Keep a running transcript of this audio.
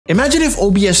Imagine if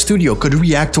OBS Studio could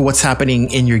react to what's happening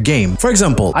in your game. For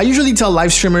example, I usually tell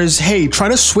live streamers, hey, try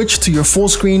to switch to your full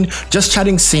screen, just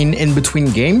chatting scene in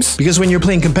between games, because when you're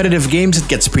playing competitive games, it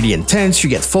gets pretty intense, you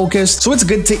get focused, so it's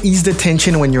good to ease the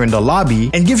tension when you're in the lobby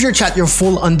and give your chat your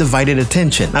full undivided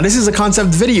attention. Now, this is a concept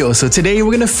video, so today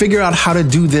we're gonna figure out how to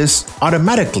do this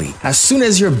automatically. As soon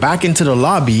as you're back into the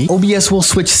lobby, OBS will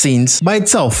switch scenes by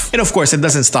itself. And of course, it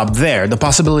doesn't stop there. The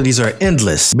possibilities are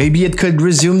endless. Maybe it could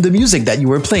resume the music that you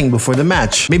were playing before the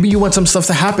match. Maybe you want some stuff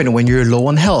to happen when you're low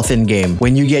on health in-game,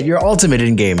 when you get your ultimate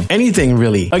in-game. Anything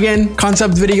really. Again,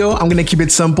 concept video, I'm gonna keep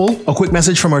it simple. A quick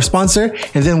message from our sponsor,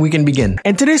 and then we can begin.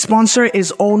 And today's sponsor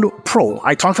is Own Pro.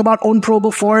 I talked about Own Pro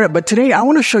before, but today I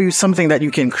want to show you something that you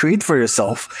can create for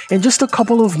yourself in just a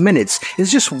couple of minutes.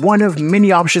 It's just one of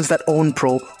many options that Own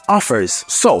Pro offers.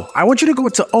 So I want you to go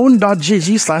to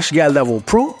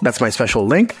own.gg/getlevelpro. That's my special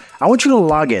link. I want you to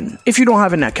log in. If you don't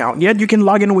have an account yet, you can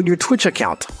log in with your Twitch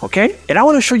account, okay? And I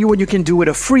want to show you what you can do with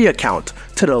a free account.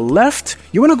 To the left,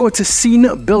 you want to go to Scene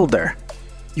Builder.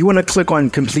 You want to click on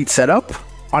Complete Setup,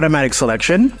 Automatic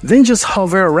Selection, then just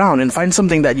hover around and find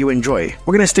something that you enjoy.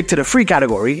 We're gonna stick to the free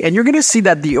category, and you're gonna see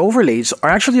that the overlays are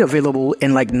actually available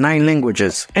in like 9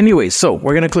 languages. Anyway, so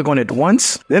we're gonna click on it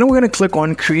once, then we're gonna click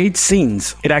on Create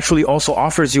Scenes. It actually also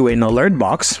offers you an alert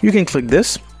box. You can click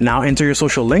this, now enter your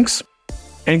social links,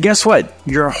 and guess what?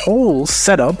 Your whole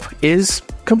setup is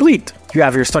complete. You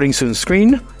have your starting soon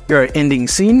screen, your ending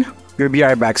scene, your be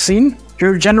right back scene,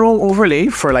 your general overlay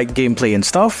for like gameplay and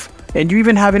stuff, and you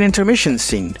even have an intermission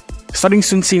scene. Starting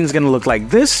soon scene is going to look like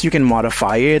this. You can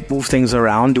modify it, move things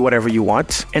around, do whatever you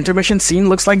want. Intermission scene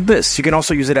looks like this. You can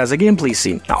also use it as a gameplay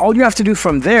scene. Now, all you have to do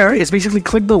from there is basically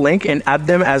click the link and add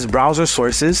them as browser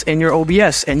sources in your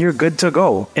OBS, and you're good to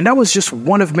go. And that was just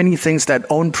one of many things that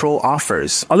Own Pro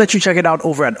offers. I'll let you check it out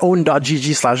over at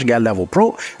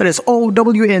own.gg/getlevelpro. That is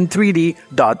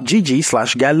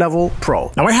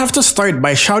own.gg/getlevelpro. Now I have to start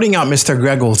by shouting out Mr.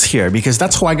 Greggles here, because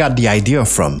that's who I got the idea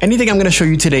from. Anything I'm going to show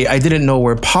you today, I didn't know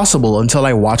were possible until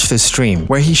I watched this stream,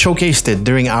 where he showcased it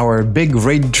during our big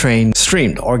raid train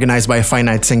stream organized by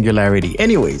Finite Singularity.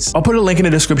 Anyways, I'll put a link in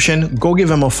the description. Go give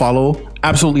him a follow.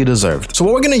 Absolutely deserved. So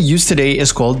what we're gonna use today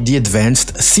is called the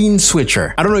Advanced Scene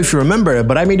Switcher. I don't know if you remember,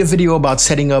 but I made a video about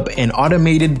setting up an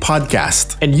automated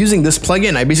podcast. And using this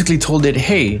plugin, I basically told it,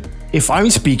 hey, if I'm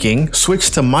speaking,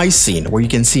 switch to my scene where you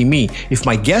can see me. If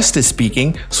my guest is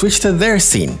speaking, switch to their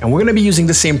scene. And we're gonna be using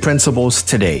the same principles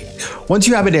today. Once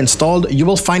you have it installed, you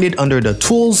will find it under the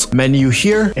Tools menu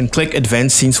here and click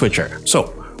Advanced Scene Switcher.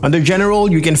 So under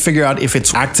General, you can figure out if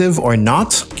it's active or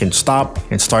not. You can stop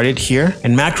and start it here.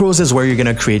 And Macros is where you're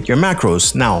gonna create your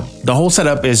macros. Now, the whole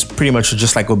setup is pretty much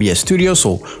just like OBS Studio.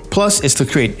 So plus is to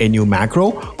create a new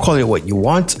macro, call it what you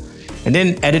want, and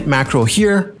then edit macro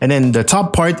here. And then the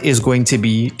top part is going to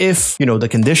be if, the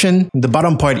condition. The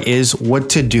bottom part is what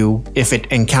to do if it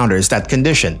encounters that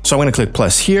condition. So I'm going to click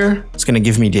plus here. It's going to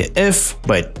give me the if,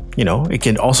 but it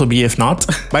can also be if not.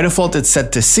 By default, it's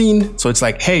set to scene. So it's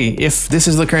like, hey, if this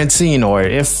is the current scene or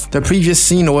if the previous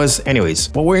scene was, anyways,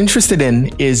 what we're interested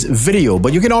in is video,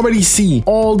 but you can already see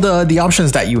all the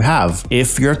options that you have.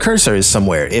 If your cursor is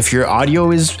somewhere, if your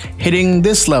audio is hitting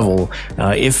this level,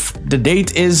 if the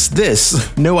date is this.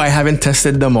 No, I haven't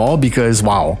tested them all because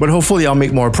wow, but hopefully I'll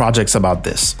make more projects about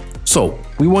this. So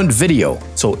we want video.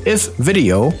 So if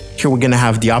video, here we're gonna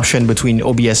have the option between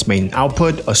OBS main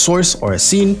output, a source or a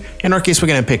scene. In our case, we're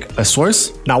gonna pick a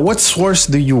source. Now, what source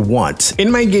do you want? In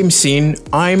my game scene,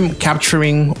 I'm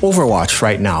capturing Overwatch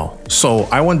right now. So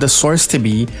I want the source to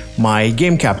be my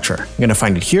game capture. I'm gonna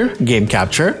find it here, game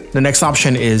capture. The next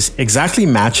option is exactly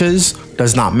matches,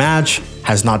 does not match,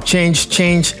 has not changed,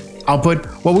 change. Output,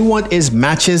 what we want is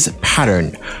matches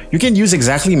pattern. You can use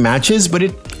exactly matches, but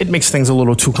it makes things a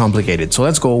little too complicated. So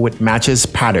let's go with matches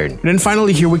pattern. And then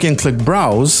finally here we can click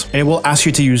browse and it will ask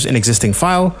you to use an existing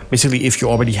file. Basically, if you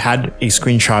already had a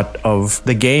screenshot of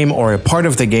the game or a part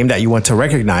of the game that you want to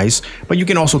recognize, but you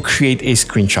can also create a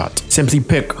screenshot. Simply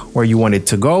pick where you want it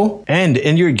to go. And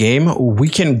in your game, we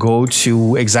can go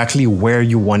to exactly where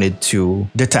you want it to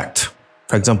detect.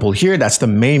 For example, here, that's the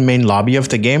main lobby of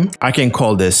the game. I can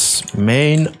call this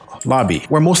main lobby.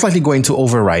 We're most likely going to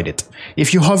override it.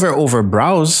 If you hover over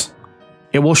browse,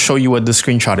 it will show you what the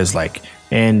screenshot is like.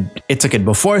 And it took it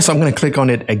before, so I'm gonna click on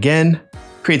it again,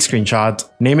 create screenshot,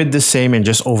 name it the same and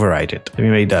just override it. Let me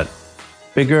make that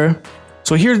bigger.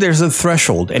 So here there's a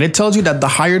threshold, and it tells you that the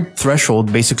higher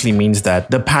threshold basically means that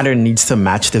the pattern needs to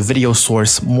match the video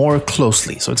source more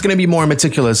closely. So it's going to be more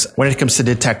meticulous when it comes to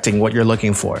detecting what you're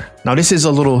looking for. Now this is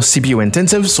a little CPU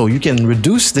intensive, so you can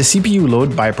reduce the CPU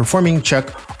load by performing check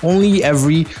only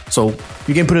so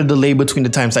you can put a delay between the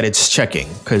times that it's checking,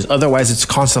 because otherwise it's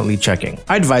constantly checking.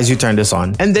 I advise you turn this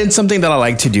on. And then something that I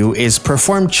like to do is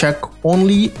perform check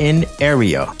only in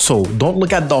area. So don't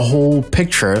look at the whole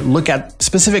picture, look at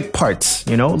specific parts,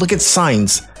 you know, look at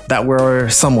signs that were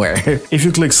somewhere. If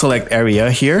you click select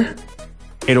area here,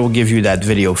 it will give you that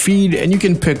video feed and you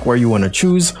can pick where you want to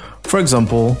choose. For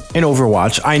example, in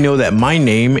Overwatch, I know that my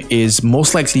name is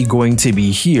most likely going to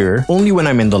be here only when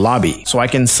I'm in the lobby. So I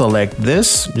can select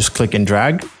this, just click and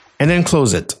drag, and then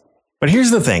close it. But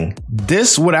here's the thing,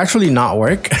 this would actually not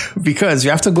work because you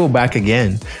have to go back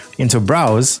again into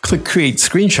browse, click create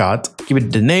screenshot, give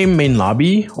it the name main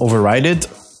lobby, override it,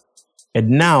 and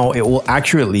now it will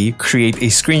accurately create a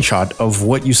screenshot of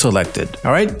what you selected.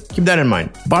 All right, keep that in mind.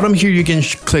 Bottom here, you can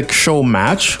click show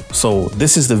match. So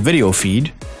this is the video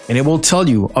feed and it will tell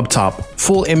you up top,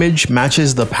 full image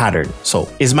matches the pattern. So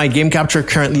is my game capture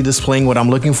currently displaying what I'm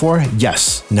looking for?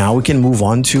 Yes. Now we can move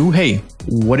on to, hey,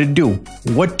 what to do?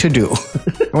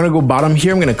 I'm gonna go bottom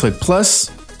here. I'm gonna click plus.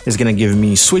 It's gonna give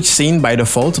me switch scene by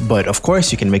default, but of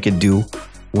course you can make it do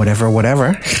whatever.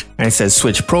 And it says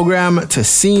switch program to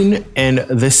scene, and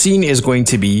the scene is going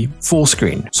to be full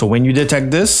screen. So when you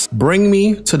detect this, bring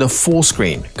me to the full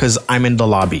screen because I'm in the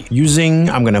lobby.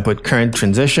 I'm gonna put current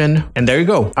transition, and there you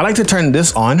go. I like to turn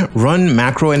this on, run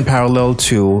macro in parallel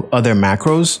to other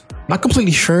macros. Not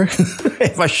completely sure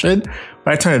if I should,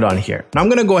 but I turn it on here. Now I'm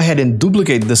gonna go ahead and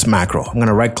duplicate this macro. I'm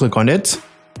gonna right click on it,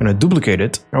 I'm gonna duplicate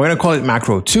it, and we're gonna call it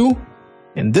macro 2,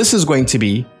 and this is going to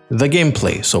be the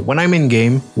gameplay. So when I'm in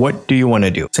game, what do you want to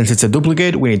do? Since it's a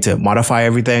duplicate, we need to modify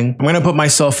everything. I'm going to put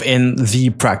myself in the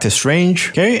practice range.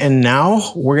 Okay. And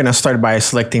now we're going to start by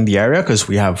selecting the area because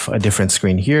we have a different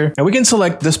screen here, and we can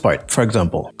select this part, for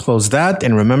example, close that.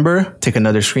 And remember, take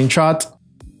another screenshot.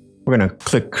 We're going to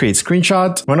click create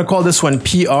screenshot. I'm going to call this one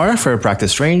PR for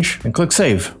practice range and click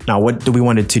save. Now, what do we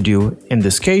want it to do in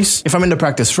this case? If I'm in the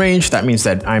practice range, that means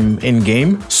that I'm in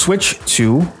game. Switch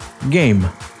to game.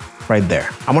 Right there.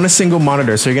 I'm on a single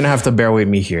monitor, so you're gonna have to bear with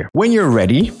me here. When you're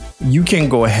ready, you can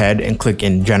go ahead and click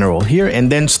in general here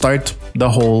and then start the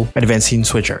whole advanced scene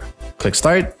switcher. Click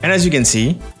start, and as you can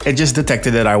see, it just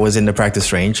detected that I was in the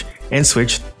practice range and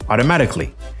switched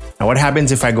automatically. Now what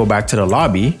happens if I go back to the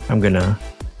lobby? I'm gonna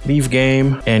leave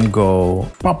game and go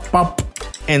pop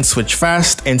and switch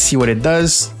fast and see what it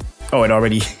does. Oh, it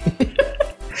already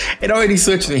it already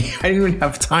switched me. I didn't even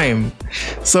have time.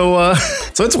 So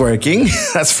it's working,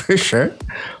 that's for sure.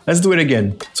 Let's do it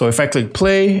again. So if I click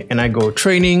play and I go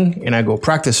training and I go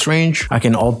practice range, I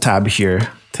can alt tab here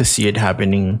to see it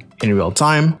happening in real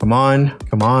time. Come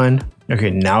on.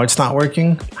 Okay, now it's not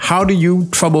working. How do you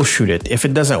troubleshoot it if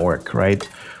it doesn't work, right?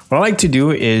 What I like to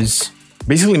do is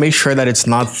basically make sure that it's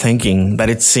not thinking that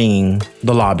it's seeing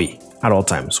the lobby at all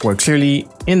times. We're clearly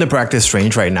in the practice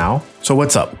range right now. So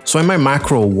what's up? So in my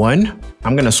macro 1,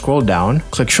 I'm gonna scroll down,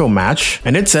 click show match,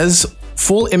 and it says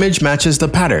full image matches the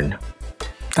pattern.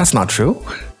 That's not true.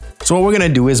 So what we're gonna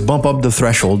do is bump up the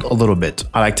threshold a little bit.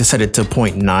 I like to set it to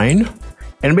 0.9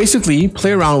 and basically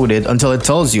play around with it until it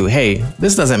tells you, hey,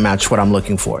 this doesn't match what I'm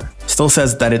looking for. Still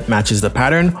says that it matches the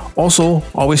pattern. Also,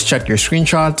 always check your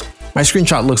screenshot. My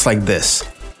screenshot looks like this,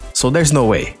 so there's no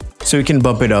way. So you can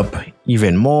bump it up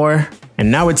even more. And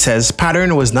now it says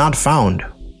pattern was not found.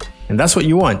 And that's what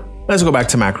you want. Let's go back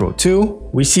to macro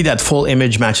 2. We see that full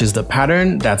image matches the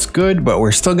pattern. That's good, but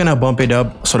we're still gonna bump it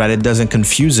up so that it doesn't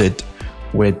confuse it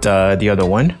with the other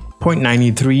one.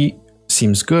 0.93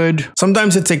 seems good.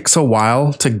 Sometimes it takes a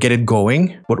while to get it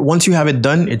going, but once you have it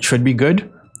done, it should be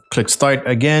good. Click start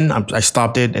again. I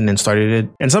stopped it and then started it.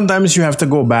 And sometimes you have to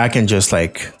go back and just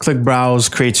like click browse,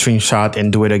 create screenshot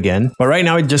and do it again. But right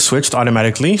now it just switched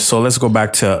automatically. So let's go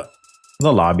back to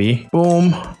the lobby.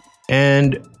 Boom.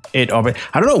 And I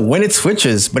don't know when it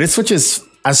switches, but it switches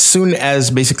as soon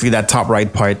as basically that top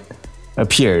right part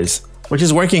appears, which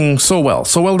is working so well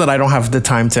that I don't have the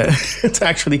time to, to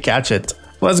actually catch it.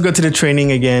 Let's go to the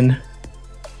training again.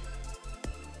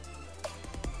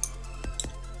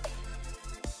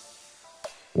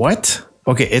 What?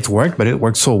 Okay, it worked, but it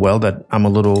worked so well that I'm a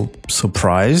little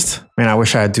surprised. Man, I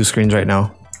wish I had two screens right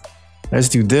now. Let's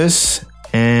do this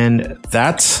and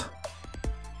that.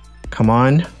 Come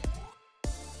on.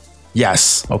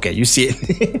 Yes. Okay, you see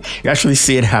it. You actually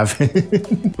see it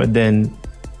happen. But then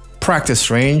practice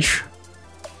range.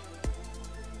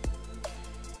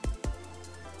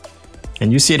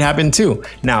 And you see it happen too.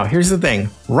 Now, here's the thing.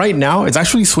 Right now, it's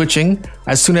actually switching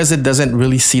as soon as it doesn't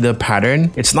really see the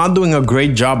pattern. It's not doing a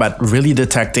great job at really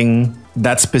detecting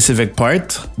that specific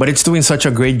part, but it's doing such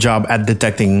a great job at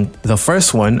detecting the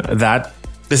first one that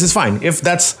this is fine if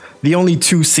that's the only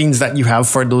two scenes that you have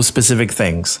for those specific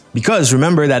things. Because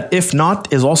remember that if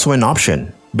not is also an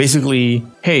option. Basically,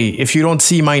 hey, if you don't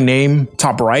see my name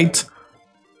top right,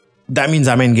 that means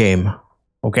I'm in game.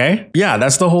 Okay. Yeah,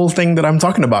 that's the whole thing that I'm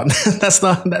talking about. That's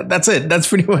it. That's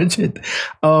pretty much it.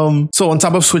 So on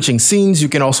top of switching scenes, you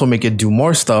can also make it do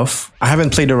more stuff. I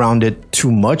haven't played around it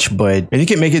too much, but you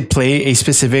can make it play a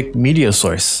specific media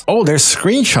source. Oh, there's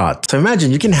screenshots. So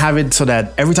imagine you can have it so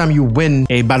that every time you win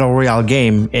a battle royale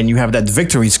game and you have that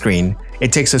victory screen,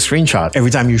 it takes a screenshot. Every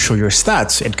time you show your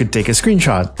stats, it could take a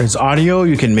screenshot. There's audio.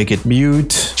 You can make it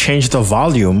mute, change the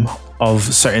volume of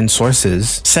certain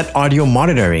sources, set audio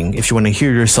monitoring if you want to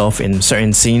hear yourself in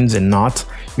certain scenes and not.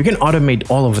 You can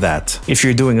automate all of that. If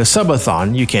you're doing a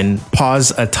subathon, you can pause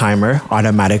a timer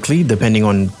automatically depending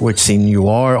on which scene you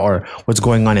are or what's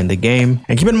going on in the game.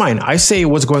 And keep in mind, I say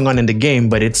what's going on in the game,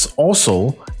 but it's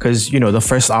also because, you know, the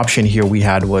first option here we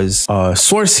had was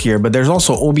source here, but there's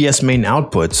also OBS main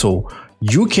output. So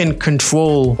you can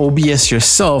control OBS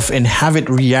yourself and have it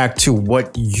react to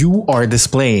what you are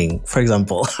displaying. For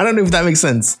example, I don't know if that makes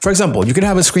sense. For example, you could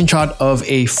have a screenshot of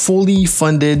a fully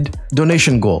funded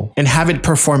donation goal and have it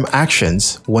perform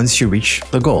actions once you reach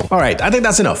the goal. All right, I think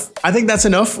that's enough. I think that's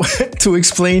enough to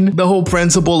explain the whole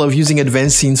principle of using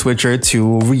Advanced Scene Switcher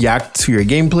to react to your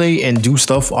gameplay and do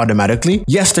stuff automatically.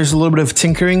 Yes, there's a little bit of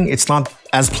tinkering. It's not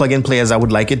as plug and play as I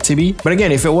would like it to be. But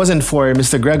again, if it wasn't for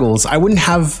Mr. Greggles, I wouldn't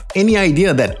have any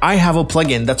idea that I have a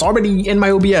plugin that's already in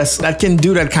my OBS that can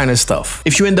do that kind of stuff.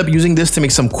 If you end up using this to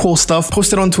make some cool stuff,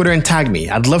 post it on Twitter and tag me.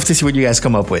 I'd love to see what you guys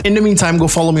come up with. In the meantime, go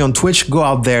follow me on Twitch, go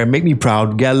out there, make me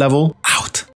proud, get a level.